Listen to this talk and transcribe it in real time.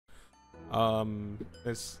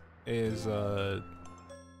This is,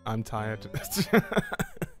 I'm tired. I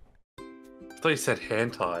thought you said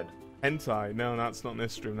hand-tied. Hentai? No, that's not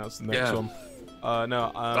this stream, that's the next one.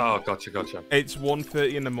 No, oh, gotcha. It's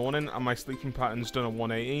 1:30 in the morning, and my sleeping pattern's done at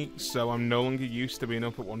 1:80, so I'm no longer used to being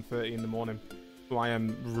up at 1:30 in the morning. So I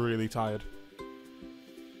am really tired.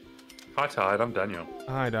 Hi, Tired. I'm Daniel.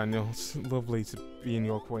 Hi, Daniel. It's lovely to be in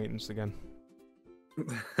your acquaintance again.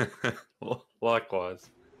 Likewise.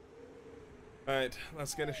 Alright,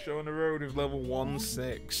 let's get a show on the road with level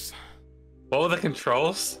 1-6. What were the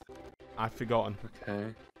controls? I've forgotten.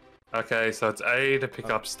 Okay, so it's A to pick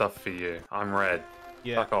up stuff for you. I'm red.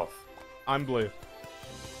 Yeah. Fuck off. I'm blue.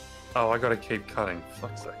 Oh, I gotta keep cutting.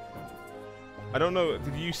 Fuck's sake. I don't know,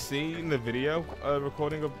 did you see in the video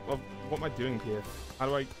recording of what am I doing here? How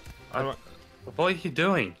do I... What are you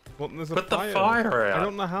doing? Well, there's a Put fire. the fire out. I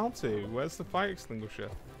don't know how to. Where's the fire extinguisher?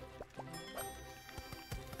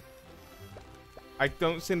 I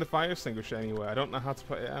don't see the fire extinguisher anywhere. I don't know how to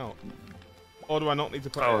put it out. Or do I not need to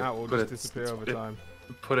put it out? Or just disappear over time?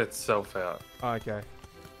 Put itself out. Oh, okay.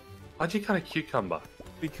 Why'd you cut a cucumber?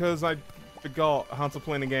 Because I forgot how to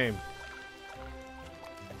play the game.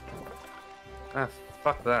 Ah,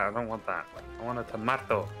 fuck that. I don't want that. I want a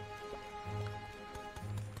tomato.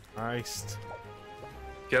 Christ.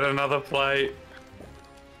 Get another plate.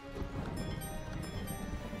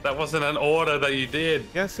 That wasn't an order that you did.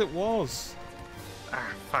 Yes, it was.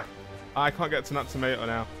 Ah, fuck. I can't get to that tomato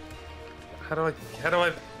now. How do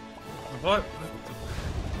I... What?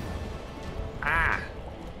 Ah!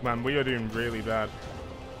 Man, we are doing really bad.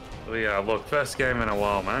 Yeah, look, first game in a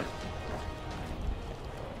while, mate.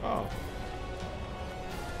 Oh.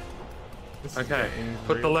 This is okay, getting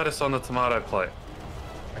put the lettuce on the tomato plate.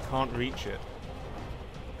 I can't reach it.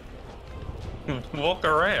 Walk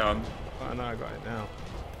around. Oh no, I got it now.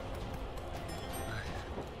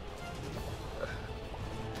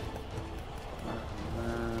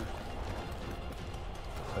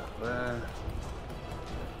 There.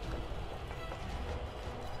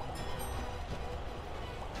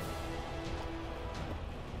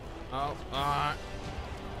 Oh,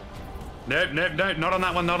 Nope, not on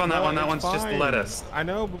that one, not on that one. That one's just lettuce. I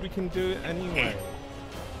know, but we can do it anyway.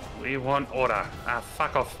 We want order. Ah,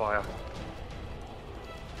 fuck off, fire.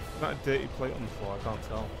 Is that a dirty plate on the floor? I can't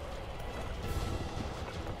tell.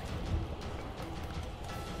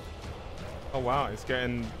 Oh wow, it's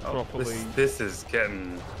getting properly... This is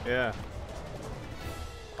getting... Yeah.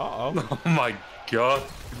 Uh-oh. Oh my god.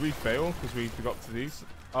 Did we fail because we forgot to these?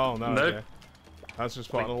 Oh no, nope. Okay. That's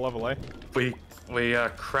just part of the level, eh? We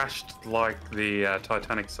crashed like the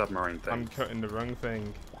Titanic submarine thing. I'm cutting the wrong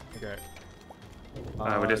thing. Okay.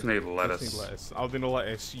 We just need lettuce. Just need lettuce. I'll do the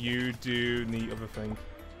lettuce. You do the other thing.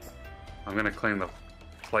 I'm gonna clean the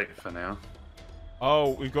plate for now. Oh,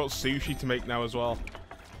 we've got sushi to make now as well.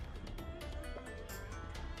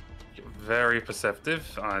 Very perceptive.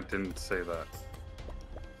 I didn't see that.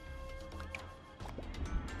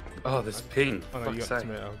 Oh, there's ping. Oh no, you got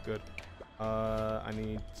tomato. Good. I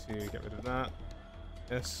need to get rid of that.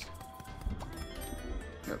 Yes.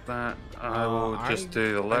 Get that. I will just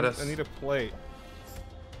do the lettuce. I need a plate.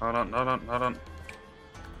 Hold on.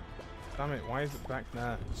 Damn it, why is it back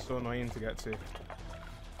there? It's so annoying to get to.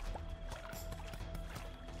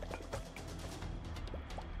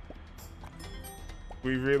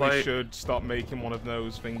 We really should stop making one of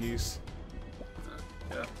those thingies.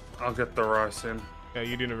 Yeah, I'll get the rice in. Yeah,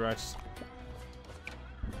 you do the rice.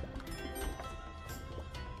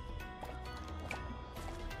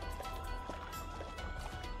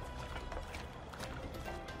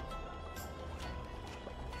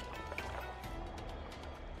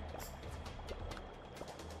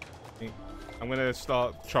 I'm gonna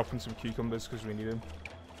start chopping some cucumbers because we need them.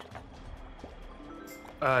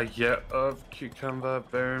 Yeah, of cucumber,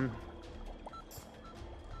 boom.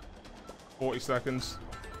 40 seconds.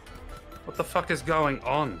 What the fuck is going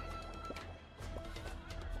on?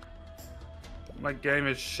 My game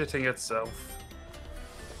is shitting itself.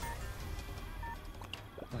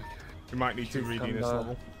 Okay. We might need to redo this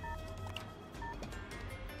level.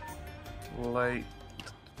 Late.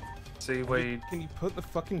 Seaweed. Can you put the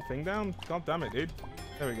fucking thing down? God damn it, dude.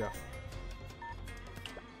 There we go.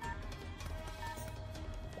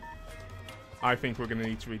 I think we're gonna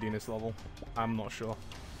need to redo this level. I'm not sure.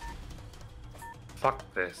 Fuck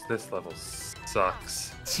this. This level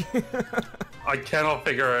sucks. I cannot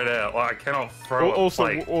figure it out. Like, I cannot throw a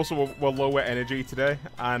plate. Also, we're lower energy today,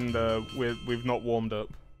 and we've not warmed up.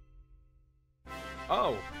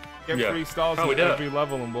 Oh, get 3 stars in every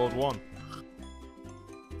level in World 1.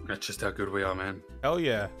 That's just how good we are, man. Hell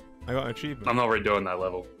yeah. I got an achievement. I'm not redoing that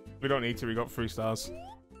level. We don't need to, we got 3 stars.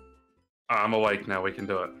 I'm awake now. We can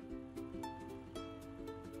do it.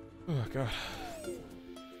 Oh, God.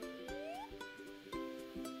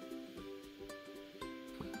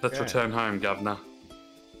 Let's return home, Governor.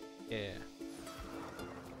 Yeah.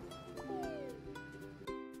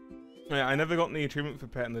 Yeah, I never got the achievement for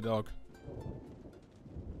petting the dog.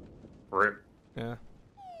 Rip. Yeah.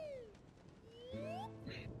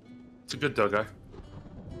 It's a good doggo.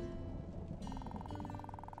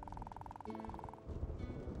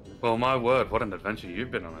 Well, my word, what an adventure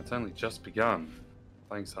you've been on. It's only just begun.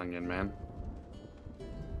 Thanks, Onion Man.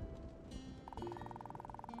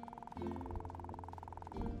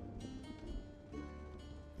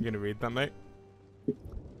 You gonna read that, mate?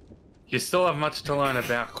 You still have much to learn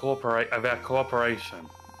about cooperation.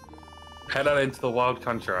 Head out into the wild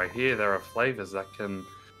country. I hear there are flavors that can...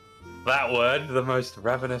 That word, the most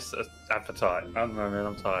ravenous appetite. I don't know, man.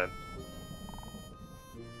 I'm tired.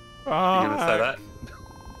 You gonna say that?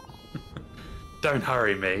 Don't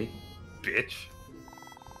hurry me, bitch.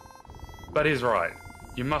 But he's right.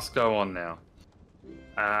 You must go on now.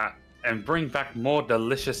 And bring back more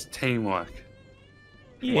delicious teamwork.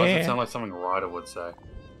 Yeah. Why does it sound like something Ryder would say?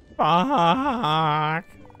 Fuck.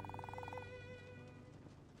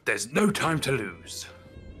 There's no time to lose.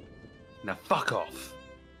 Now fuck off.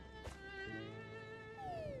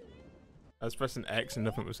 I was pressing X and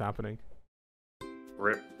nothing was happening.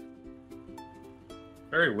 Rip.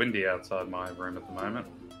 Very windy outside my room at the moment.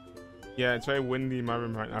 Yeah, it's very windy in my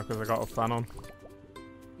room right now because I got a fan on.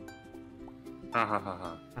 Ha ha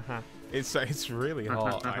ha ha. It's really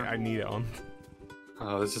hot. I need it on.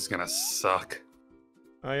 Oh, this is gonna suck.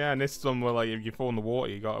 Oh yeah, and this is one where like if you fall in the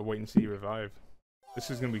water, you gotta wait and see you revive. This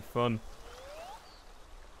is gonna be fun.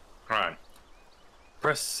 Right.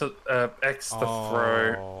 Press X to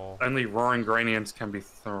throw. Only raw ingredients can be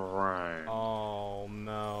thrown. Oh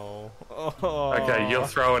no. Oh. Okay, you're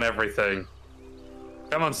throwing everything.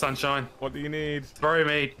 Come on, Sunshine. What do you need? Throw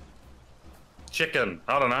me chicken.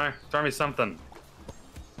 I don't know. Throw me something.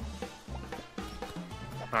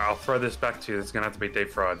 Alright, I'll throw this back to you. It's gonna have to be deep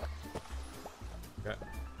fried. Okay.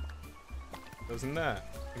 Goes in there.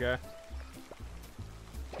 Okay.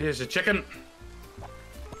 Here's your chicken.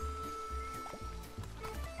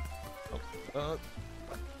 I'm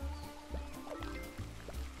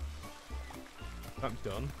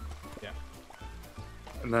done. Yeah.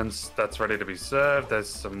 And then that's ready to be served. There's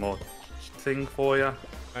some more thing for you.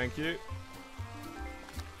 Thank you.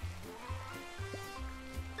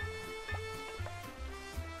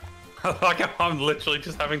 Like I'm literally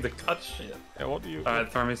just having to cut shit. Yeah, what do you...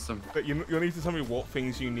 Alright, throw me some... But you'll need to tell me what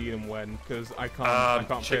things you need and when, because I can't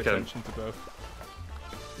pay attention to both.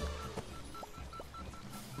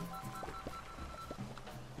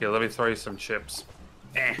 Yeah, let me throw you some chips.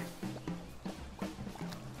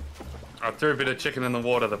 I threw a bit of chicken in the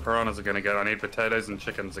water. The piranhas are gonna get. I need potatoes and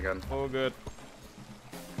chickens again. Oh, good.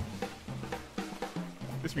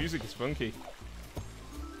 This music is funky.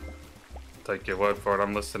 Take your word for it.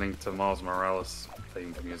 I'm listening to Miles Morales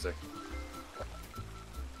themed music.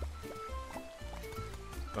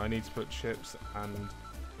 I need to put chips and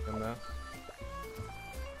in there.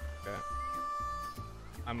 Okay.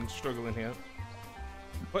 I'm struggling here.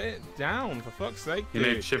 Put it down, for fuck's sake, dude.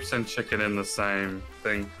 You need chips and chicken in the same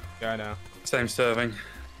thing. Yeah, I know. Same serving.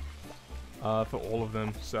 For all of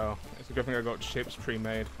them, so it's a good thing I got chips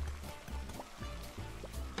pre-made.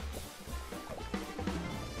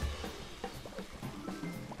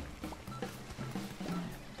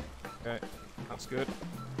 Okay, that's good.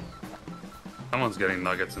 Someone's getting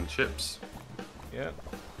nuggets and chips. Yeah.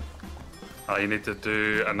 You need to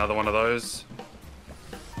do another one of those.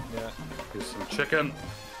 Yeah. Here's some chicken.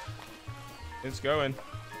 It's going.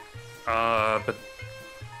 But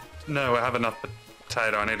no, I have enough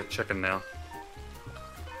potato. I need a chicken now.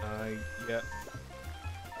 Yeah.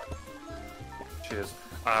 Cheers.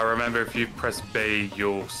 Remember, if you press B,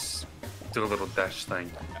 you'll do a little dash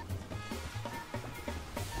thing.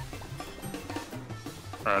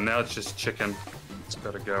 Now it's just chicken. It's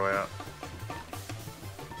got to go out.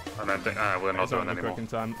 I don't think. We're not doing anymore.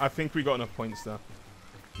 Time. I think we got enough points though.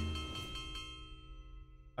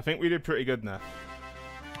 I think we did pretty good now.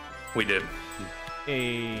 We did.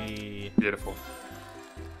 Hey. Beautiful.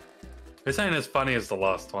 This ain't as funny as the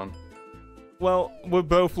last one. Well, we're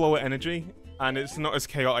both lower energy, and it's not as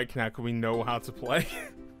chaotic now because we know how to play.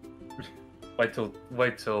 wait till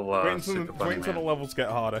the levels get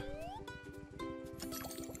harder.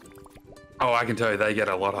 Oh, I can tell you, they get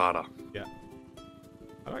a lot harder. Yeah.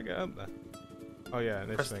 How do I get up there? Oh yeah,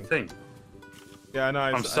 this Press thing. The thing. Yeah, I know.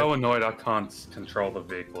 I'm so annoyed I can't control the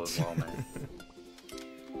vehicle as well, man.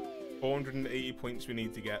 480 points we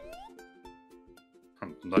need to get.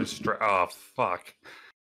 No straight. Oh, fuck.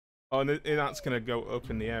 Oh, and that's gonna go up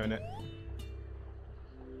in the air, innit?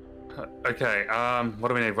 Okay, what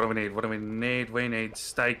do we need? What do we need? What do we need? We need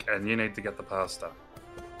steak, and you need to get the pasta.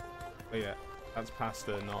 Oh yeah, that's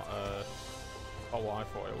pasta, not what I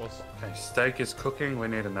thought it was. Okay, steak is cooking. We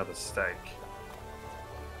need another steak.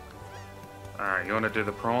 Alright, you want to do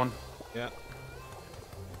the prawn? Yeah.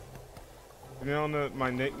 You know, my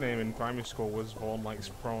nickname in primary school was Vaughan likes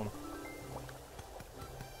prawn.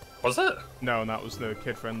 Was it? No, that was the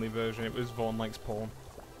kid-friendly version. It was Vaughan likes porn.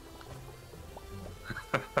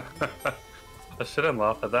 I shouldn't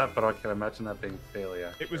laugh at that, but I can imagine that being fairly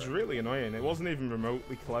accurate. It was really annoying. It wasn't even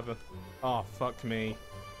remotely clever. Oh, fuck me.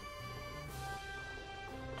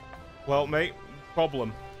 Well, mate,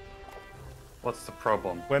 problem. What's the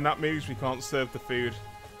problem? When that moves, we can't serve the food.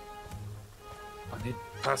 I need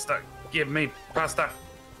pasta. Give me pasta.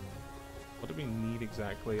 What do we need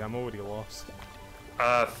exactly? I'm already lost.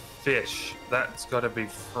 Fish. That's got to be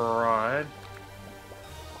fried.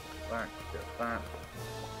 Back, get that.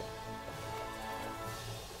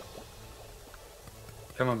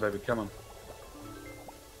 Come on, baby, come on.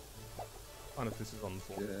 I don't know if this is on the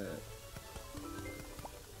floor. Yeah.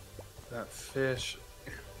 That fish.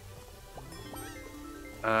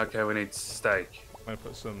 Okay, we need steak. I'm gonna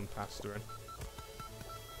put some pasta in.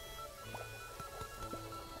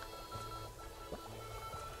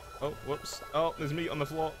 Oh, whoops. Oh, there's meat on the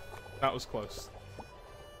floor. That was close.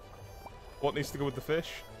 What needs to go with the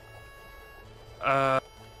fish?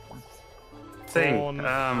 Thing.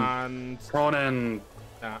 Prawn and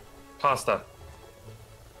pasta.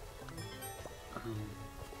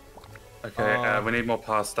 Okay, we need more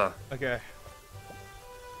pasta. Okay.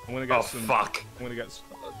 I'm gonna get some. Oh, fuck. I'm gonna get some.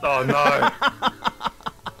 Oh, no.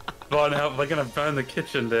 Oh, no, we're gonna burn the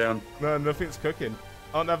kitchen down. No, nothing's cooking.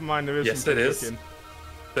 Oh, never mind, there is Yes, something it is. cooking.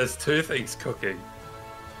 There's two things cooking.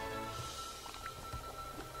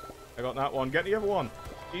 I got that one. Get the other one.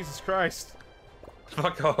 Jesus Christ.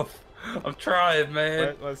 Fuck off. I'm trying,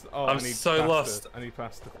 man. Oh, I'm I need so pasta. lost. I need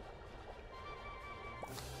pasta.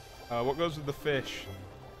 What goes with the fish?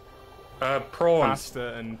 Prawns.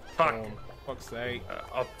 Pasta and prawn. Fuck's sake.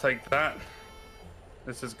 I'll take that.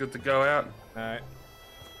 This is good to go out. Alright.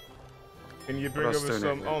 Can you bring over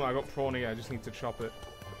some? Oh no, I got prawn here. I just need to chop it.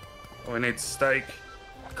 We need steak.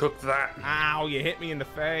 Cook that. Ow, you hit me in the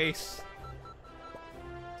face.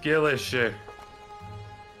 Skill issue.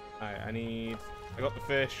 Alright, I got the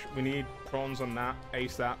fish. We need prawns on that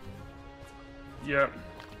ASAP. Yep.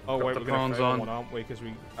 Oh got wait, the we're gonna prawns fail on one, aren't we? Because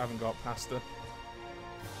we haven't got pasta.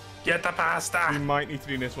 Get the pasta. We might need to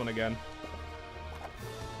do this one again.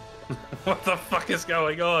 What the fuck is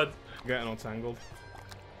going on? I'm getting all tangled.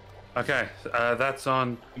 Okay, that's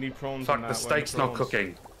on. We need prawns. Fuck, on that. the steak's not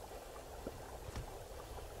cooking.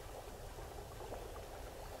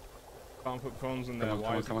 Can't put prawns in there. Come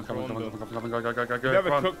on, come on, come on, Go, go.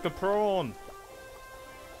 never cooked the prawn.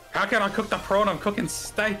 How can I cook the prawn? I'm cooking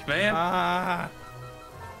steak, man. Ah!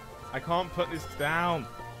 I can't put this down.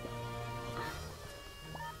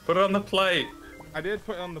 Put it on the plate. I did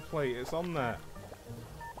put it on the plate. It's on there.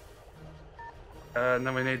 And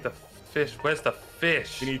then we need the fish. Where's the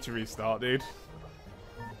fish? We need to restart, dude.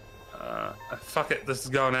 Fuck it. This is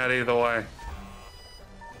going out either way.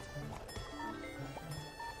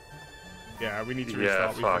 Yeah, we need to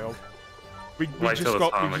restart. Yeah, we failed. We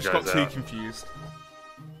just got too confused.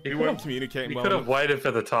 We weren't communicating well. We could have waited for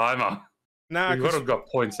the timer. Nah, we would have got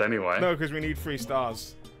points anyway. No, because we need 3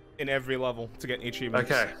 stars in every level to get the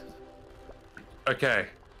achievements. Okay. Okay.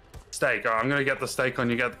 Steak. I'm gonna get the steak on.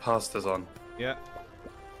 You get the pastas on. Yeah.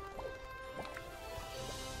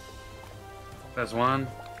 There's one.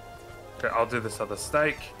 Okay, I'll do this other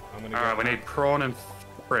steak. Alright, we need prawn and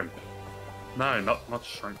shrimp. No, not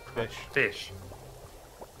shrimp. Fish. Fish.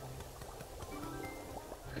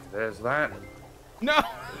 Okay, there's that. No!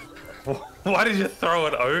 Why did you throw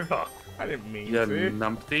it over? I didn't mean you to.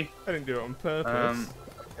 numpty. I didn't do it on purpose.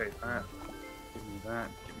 Okay, that. Give me that.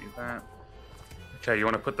 Give me that. Okay, you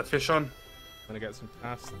want to put the fish on? I'm gonna get some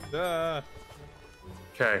pasta.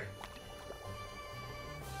 Okay.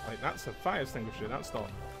 Like, that's a fire extinguisher. That's not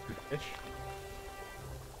fish.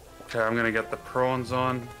 Okay, I'm gonna get the prawns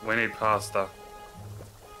on. We need pasta.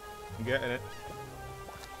 I'm getting it.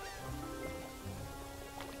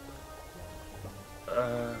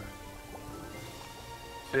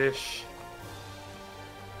 Fish.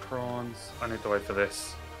 Prawns. I need to wait for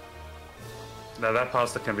this. No, that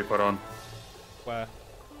pasta can be put on. Where?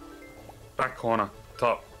 Back corner.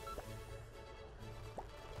 Top.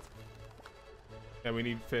 Yeah, we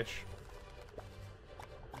need fish.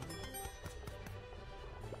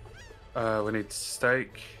 We need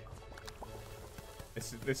steak. I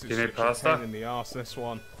This is you need such a pasta? pain in the arse, this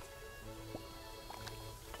one.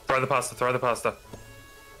 Throw the pasta, throw the pasta.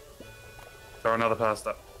 Throw another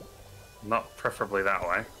pasta. Not preferably that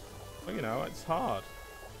way. Well, you know, it's hard.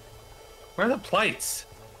 Where are the plates?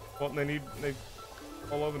 What they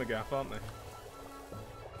all over the gap, aren't they?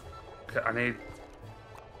 Okay, I need...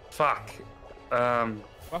 Fuck.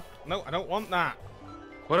 Well, no, I don't want that.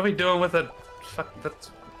 What are we doing with it? Fuck,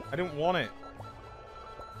 that's... I didn't want it.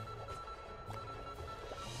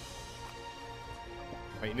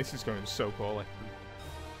 Wait, this is going so poorly.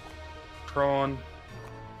 Prawn.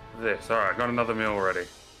 This. Alright, got another meal ready.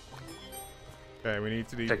 Okay, we need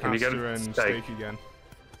to do Okay, can you get pasta a and steak? steak again.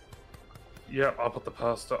 Yep, I'll put the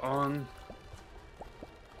pasta on.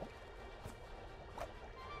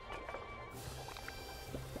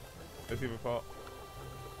 Let's see the pot.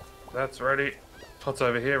 That's ready. Pot's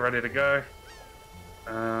over here, ready to go.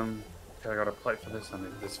 Okay, I got a plate for this. I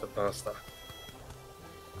need this for pasta.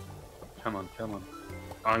 Come on, come on.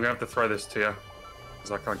 I'm gonna have to throw this to you,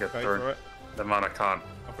 because I can't get Okay, through. throw it. Never mind, I can't.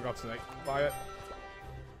 I forgot to buy it.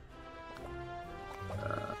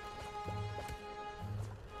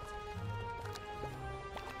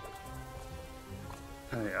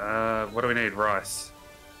 Hey, what do we need? Rice.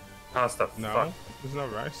 Pasta. No, Fuck. there's no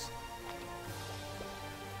rice.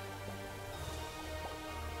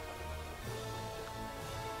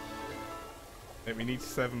 Wait, we need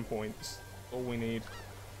 7 points. All we need.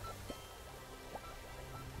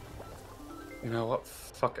 You know what?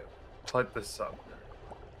 Fuck it. Plate this up.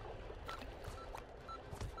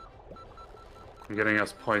 I'm getting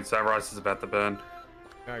us points. That rice is about to burn.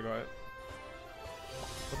 Yeah, I got it.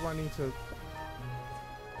 What do I need to...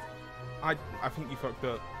 I think you fucked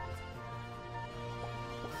up.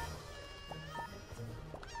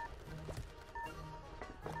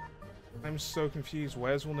 I'm so confused.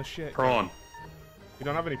 Where's all the shit? Prawn. We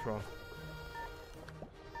don't have any prawn.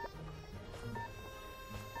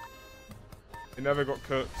 It never got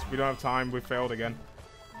cooked. We don't have time. We failed again.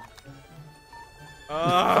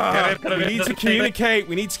 We need to communicate.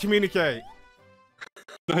 We need to communicate.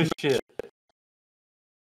 Oh shit.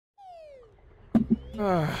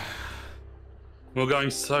 We're going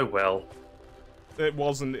so well. It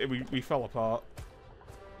wasn't. We fell apart.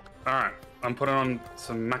 Alright, I'm putting on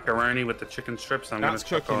some macaroni with the chicken strips. That's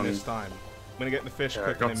cooking this time. I'm gonna get the fish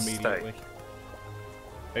cooking immediately.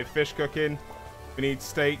 Okay, fish cooking. We need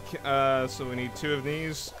steak, so we need 2 of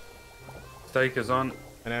these. Steak is on.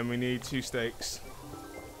 And then we need 2 steaks.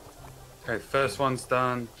 Okay, first one's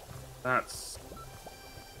done. That's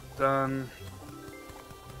done.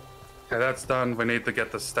 Okay, that's done. We need to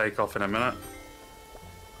get the steak off in a minute.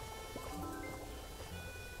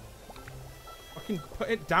 Fucking put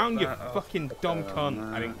it down, you fucking dumb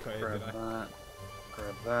cunt. I didn't cut it, did I?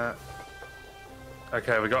 Grab that.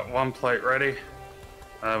 Okay, we got 1 plate ready.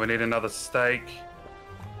 We need another steak.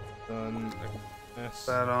 Done. Yes.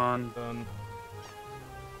 That on. Done.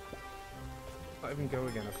 Not even go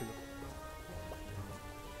again. I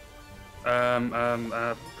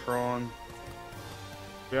forgot. Prawn.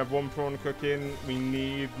 We have 1 prawn cooking. We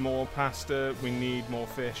need more pasta. We need more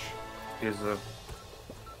fish. Here's the.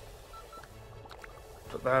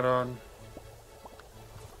 Put that on.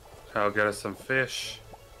 I'll get us some fish.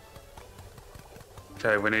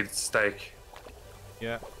 Okay, we need steak.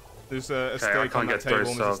 Yeah. There's a steak I can't on that get through,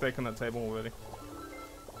 table. so... There's a steak on that table already.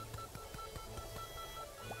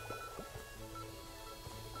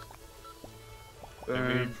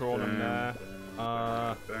 We need prawn in there.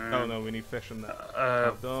 No, we need fish in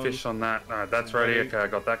there. Fish on that. Alright, that's ready. Okay, I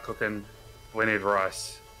got that cooking. We need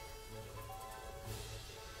rice.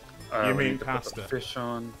 You we mean need to pasta? put the fish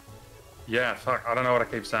on. Yeah, fuck. I don't know what I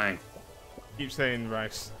keep saying. Keep saying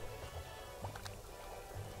rice.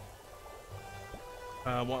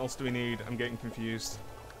 What else do we need? I'm getting confused.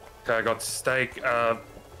 Okay, I got steak.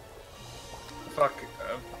 Fuck.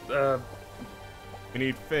 We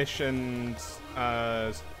need fish and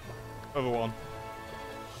other one.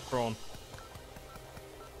 Prawn.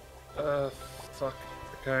 Fuck.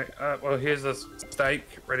 Okay. Well, here's the steak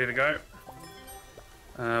ready to go.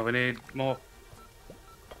 We need more.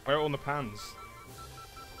 Where are all the pans?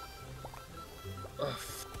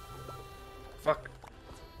 Fuck.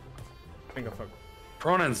 I think I fucked.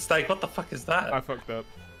 Prawn and steak. What the fuck is that? I fucked up.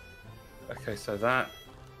 Okay, so that.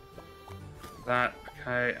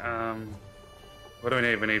 Okay. What do we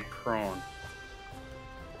need? We need prawn.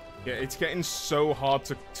 Yeah, it's getting so hard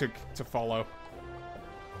to follow.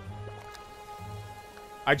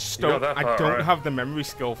 I just don't. I don't have the memory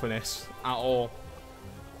skill for this at all.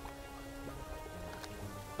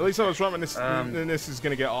 At least I was right when this. Then this is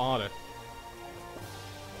gonna get harder.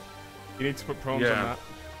 You need to put prawns on that,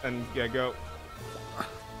 and yeah, go.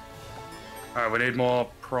 Alright, we need more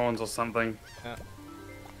prawns or something. Yeah.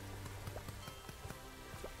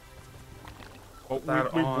 Oh,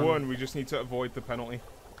 That we've on. won. We just need to avoid the penalty.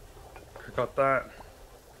 We got that.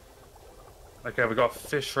 Okay, we got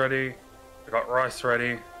fish ready. We got rice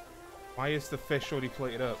ready. Why is the fish already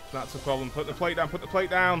plated up? That's a problem. Put the plate down. Put the plate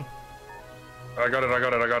down. I got it. I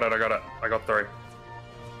got it. I got it. I got it. I got 3.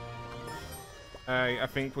 Hey, I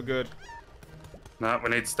think we're good. No, we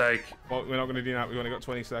need steak. Well, we're not going to do that. We've only got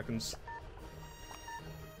 20 seconds.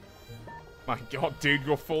 My God, dude,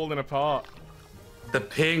 you're falling apart. The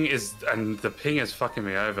ping is fucking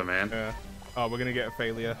me over, man. Yeah. Oh, we're going to get a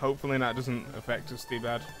failure. Hopefully that doesn't affect us too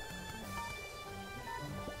bad.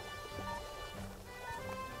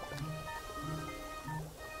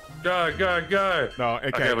 Go, go, go! No, okay.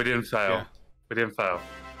 Okay, we didn't fail. Yeah. We didn't fail.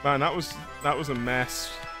 Man, that was a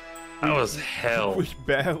mess. That was hell. We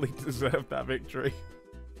barely deserved that victory.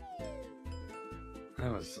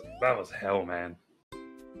 That was hell, man.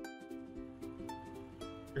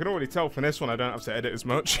 I can already tell from this one I don't have to edit as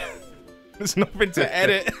much. There's nothing to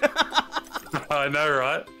edit. I know,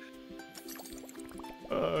 right?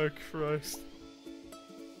 Oh, Christ.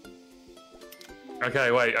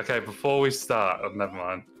 Okay, wait. Okay, before we start... Oh, never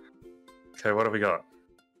mind. Okay, what have we got?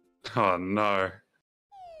 Oh, no.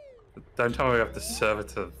 Don't tell me we have to serve it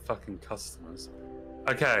to fucking customers.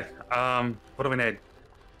 Okay, what do we need?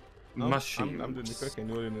 Oh, Mushrooms. I'm doing the cooking.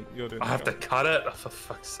 You're doing I the have to job. cut it? Oh, for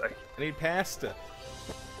fuck's sake. I need pasta.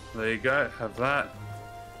 There you go, have that.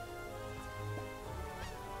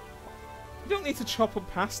 You don't need to chop up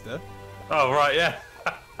pasta. Oh, right, yeah.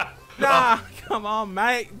 Nah, come on,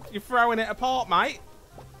 mate. You're throwing it apart, mate.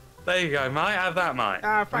 There you go, mate. Have that, mate.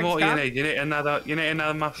 Ah, thanks, what do you Cat. need? You need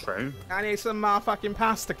another mushroom. I need some motherfucking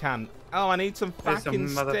pasta, can. Oh, I need some Here's some fucking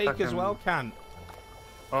steak as motherfucking- well, can.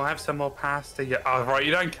 I'll have some more pasta. Yeah. Oh, right.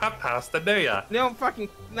 You don't cut pasta, do you? No, fucking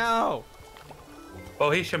no.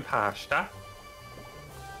 Bohemian pasta.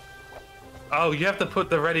 Oh, you have to put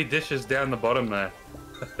the ready dishes down the bottom there.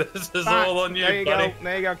 This is all on you, there you buddy. go.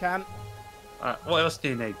 There you go, can. What else do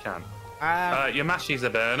you need, Can? Your mashies are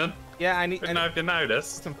burning. Yeah, I need. Didn't know if you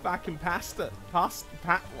noticed. Some fucking pasta. How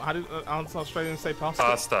do Australians say pasta?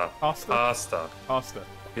 Pasta. Pasta. Pasta. Pasta.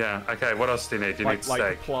 Yeah. Okay. What else do you need? You need Like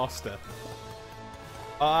steak. plaster.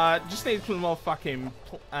 Just need some more fucking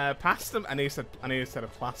pasta. I need a set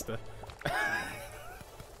of plaster.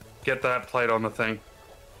 Get that plate on the thing.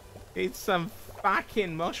 Need some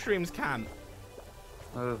fucking mushrooms, can.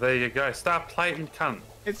 There you go. Start plating, cunt.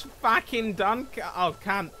 It's fucking done. Oh,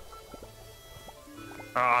 can.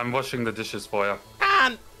 I'm washing the dishes for you.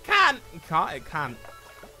 Can. It can't.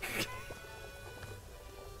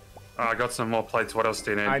 I got some more plates. What else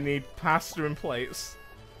do you need? I need pasta and plates.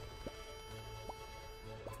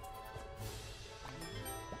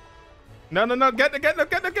 No. Get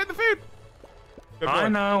the food. Good I boy.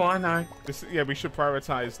 know. Yeah, we should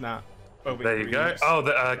prioritize that. Over There you go. ingredients. Oh,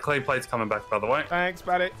 the clean plate's coming back, by the way. Thanks,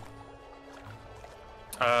 buddy.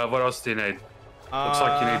 What else do you need? Looks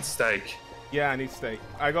like you need steak. Yeah, I need steak.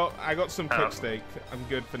 I got some cooked steak. I'm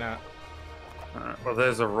good for now. Well,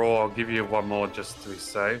 there's a raw. I'll give you one more just to be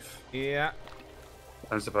safe. Yeah. I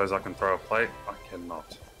don't suppose I can throw a plate. I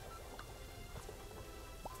cannot.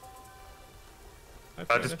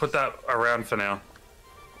 Just put that around for now.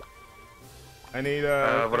 I need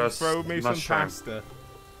what else? throw me some Mushroom. pasta.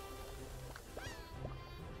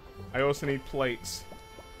 I also need plates.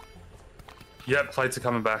 Yep, plates are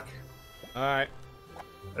coming back. Alright.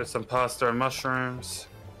 There's some pasta and mushrooms.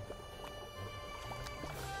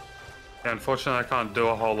 Yeah, unfortunately, I can't do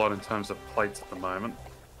a whole lot in terms of plates at the moment.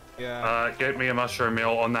 Yeah. Get me a mushroom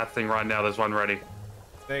meal on that thing right now. There's one ready.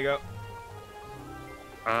 There you go.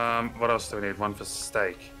 What else do we need? One for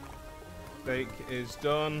steak. Steak is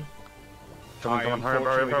done. Come on, hurry,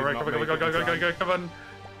 go, come on.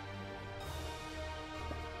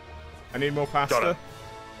 I need more pasta. it.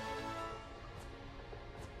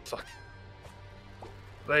 Fuck.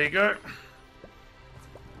 There you go.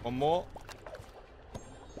 One more.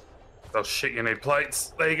 Oh shit, you need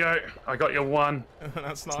plates. There you go. I got your one.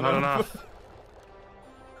 That's It's not not enough.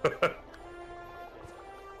 enough.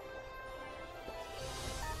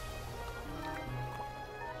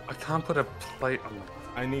 I can't put a plate on.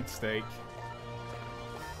 I need steak.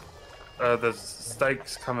 The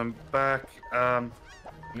steak's coming back. I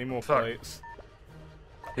need more Fuck. plates.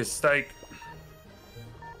 His steak.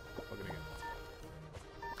 What did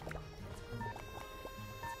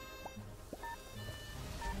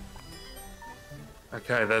I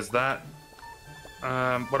get? Okay, there's that.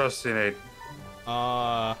 What else do you need?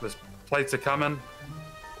 There's plates are coming.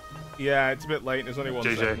 Yeah, it's a bit late. There's only one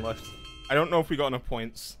GG. second left. I don't know if we got enough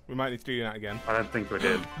points. We might need to do that again. I don't think we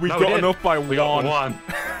did. We got enough by we one. got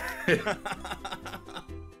one.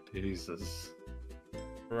 Jesus.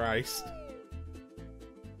 Christ.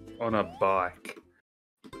 On a bike.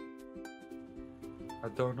 I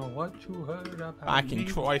don't know what you heard about I can me.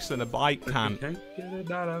 twice on a bike can. You can't get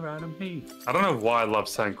it out of me. I don't know why I love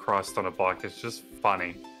saying Christ on a bike. It's just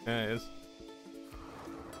funny. Yeah, it is.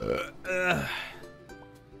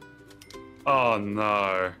 Oh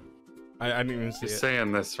no. I didn't even see You're it.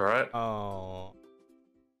 seeing this, right? Oh.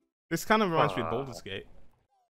 This kind of reminds me of Baldur's Gate.